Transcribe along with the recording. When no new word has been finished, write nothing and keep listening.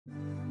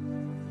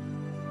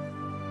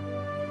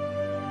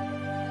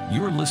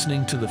You're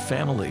listening to the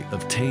family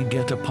of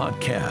Taygeta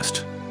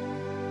podcast.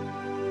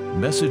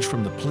 Message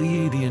from the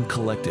Pleiadian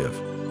collective.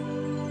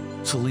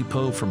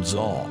 ZALIPO from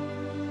ZAL.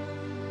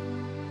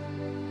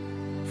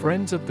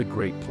 Friends of the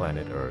great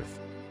planet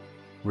Earth,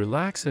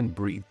 relax and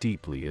breathe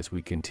deeply as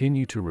we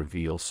continue to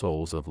reveal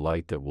souls of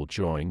light that will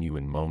join you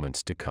in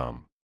moments to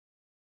come.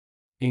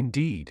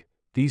 Indeed,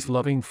 these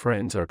loving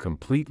friends are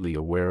completely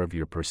aware of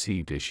your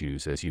perceived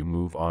issues as you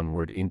move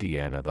onward into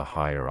the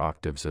higher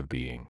octaves of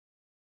being.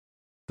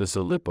 The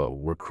ZALIPO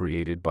were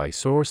created by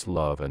Source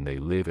Love, and they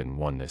live in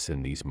oneness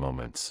in these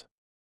moments.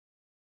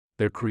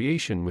 Their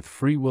creation with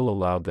free will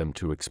allowed them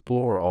to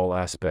explore all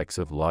aspects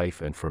of life,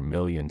 and for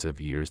millions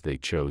of years they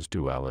chose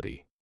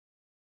duality.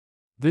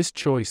 This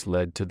choice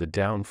led to the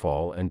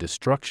downfall and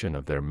destruction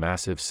of their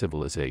massive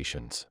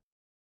civilizations.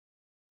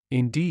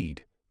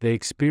 Indeed, they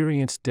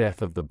experienced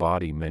death of the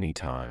body many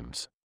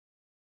times.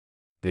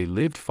 They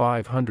lived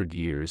 500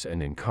 years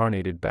and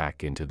incarnated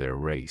back into their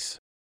race.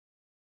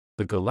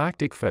 The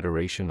Galactic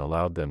Federation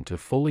allowed them to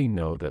fully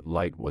know that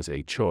light was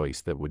a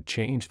choice that would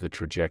change the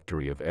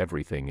trajectory of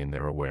everything in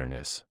their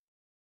awareness.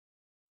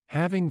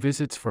 Having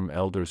visits from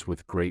elders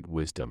with great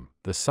wisdom,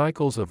 the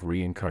cycles of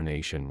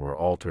reincarnation were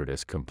altered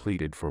as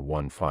completed for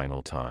one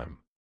final time.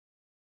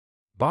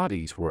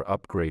 Bodies were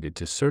upgraded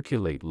to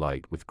circulate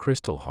light with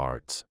crystal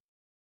hearts.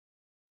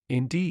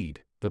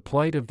 Indeed, the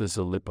plight of the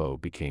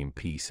ZALIPO became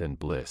peace and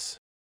bliss.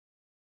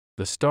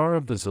 The star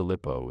of the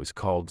ZALIPO is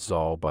called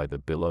ZAL by the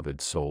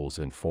beloved souls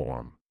in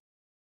form.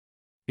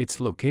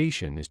 Its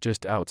location is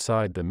just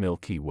outside the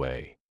Milky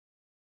Way.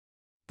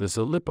 The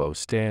ZALIPO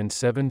stand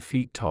 7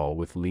 feet tall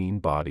with lean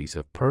bodies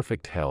of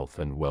perfect health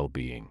and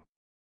well-being.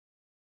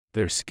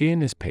 Their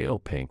skin is pale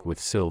pink with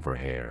silver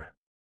hair.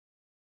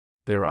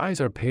 Their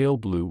eyes are pale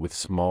blue with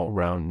small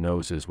round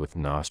noses with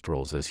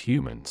nostrils as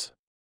humans.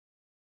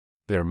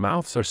 Their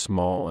mouths are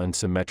small and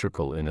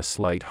symmetrical in a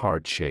slight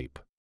heart shape.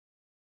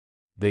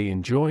 They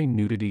enjoy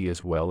nudity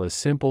as well as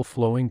simple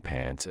flowing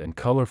pants and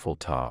colorful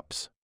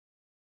tops.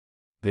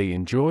 They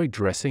enjoy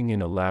dressing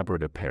in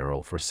elaborate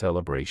apparel for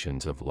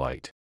celebrations of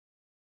light.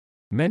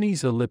 Many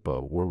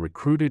ZALIPO were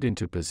recruited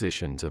into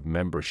positions of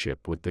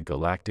membership with the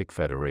Galactic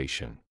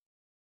Federation.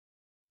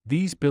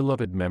 These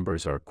beloved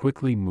members are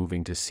quickly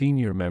moving to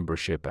senior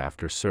membership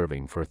after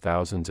serving for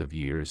thousands of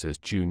years as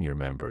junior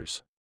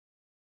members.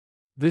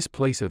 This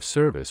place of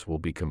service will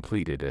be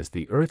completed as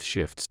the Earth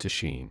shifts to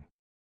Sheen.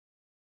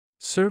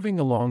 Serving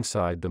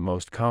alongside the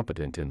most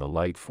competent in the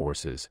light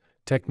forces,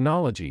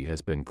 technology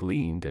has been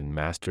gleaned and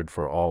mastered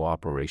for all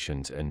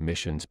operations and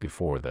missions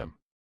before them.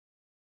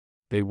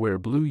 They wear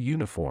blue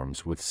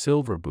uniforms with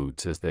silver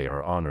boots as they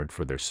are honored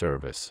for their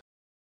service.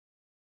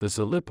 The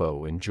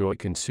ZALIPO enjoy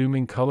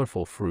consuming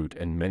colorful fruit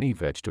and many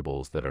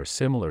vegetables that are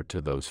similar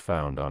to those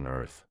found on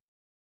Earth.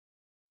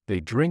 They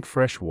drink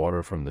fresh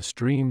water from the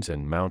streams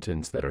and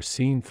mountains that are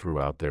seen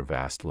throughout their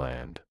vast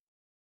land.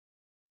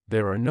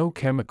 There are no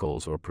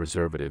chemicals or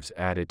preservatives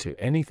added to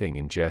anything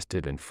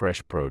ingested, and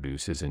fresh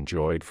produce is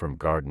enjoyed from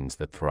gardens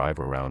that thrive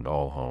around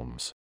all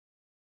homes.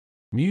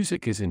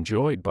 Music is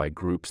enjoyed by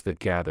groups that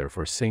gather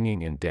for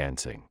singing and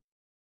dancing.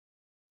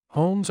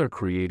 Homes are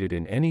created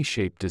in any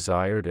shape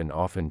desired and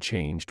often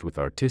changed with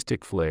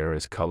artistic flair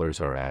as colors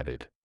are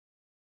added.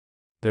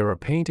 There are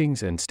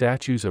paintings and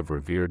statues of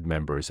revered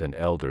members and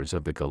elders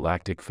of the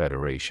Galactic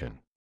Federation.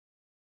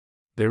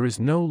 There is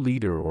no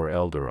leader or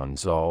elder on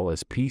ZAL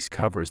as peace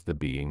covers the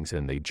beings,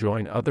 and they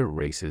join other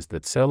races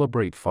that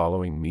celebrate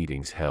following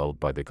meetings held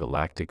by the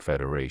Galactic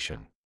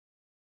Federation.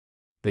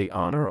 They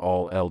honor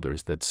all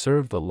elders that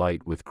serve the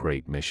light with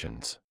great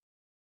missions.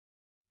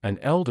 An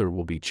elder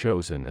will be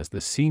chosen as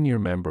the senior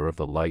member of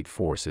the light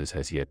forces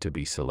has yet to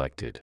be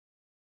selected.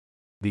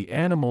 The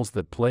animals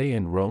that play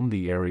and roam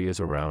the areas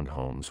around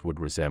homes would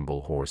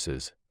resemble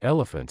horses,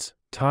 elephants,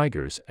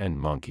 tigers, and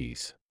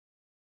monkeys.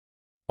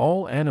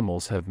 All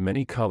animals have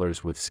many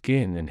colors, with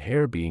skin and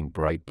hair being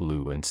bright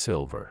blue and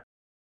silver.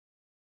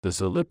 The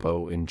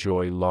ZALIPO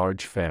enjoy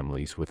large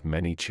families with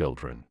many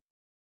children.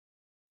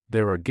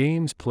 There are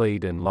games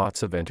played and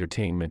lots of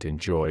entertainment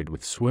enjoyed,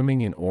 with swimming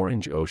in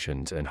orange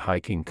oceans and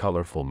hiking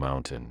colorful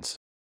mountains.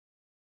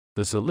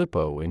 The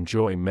ZALIPO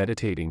enjoy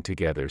meditating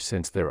together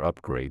since their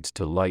upgrades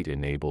to light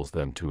enables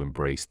them to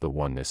embrace the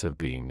oneness of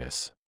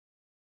beingness.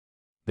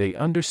 They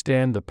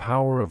understand the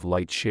power of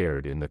light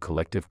shared in the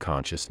collective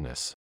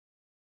consciousness.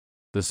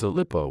 The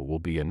ZALIPO will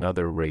be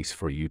another race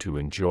for you to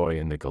enjoy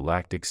in the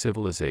galactic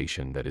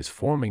civilization that is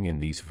forming in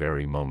these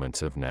very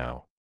moments of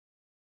now.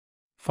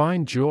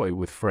 Find joy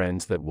with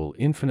friends that will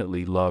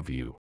infinitely love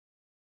you.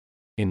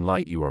 In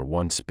light you are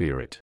one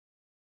spirit.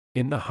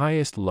 In the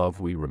highest love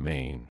we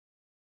remain.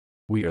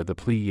 We are the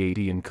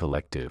Pleiadian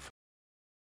collective.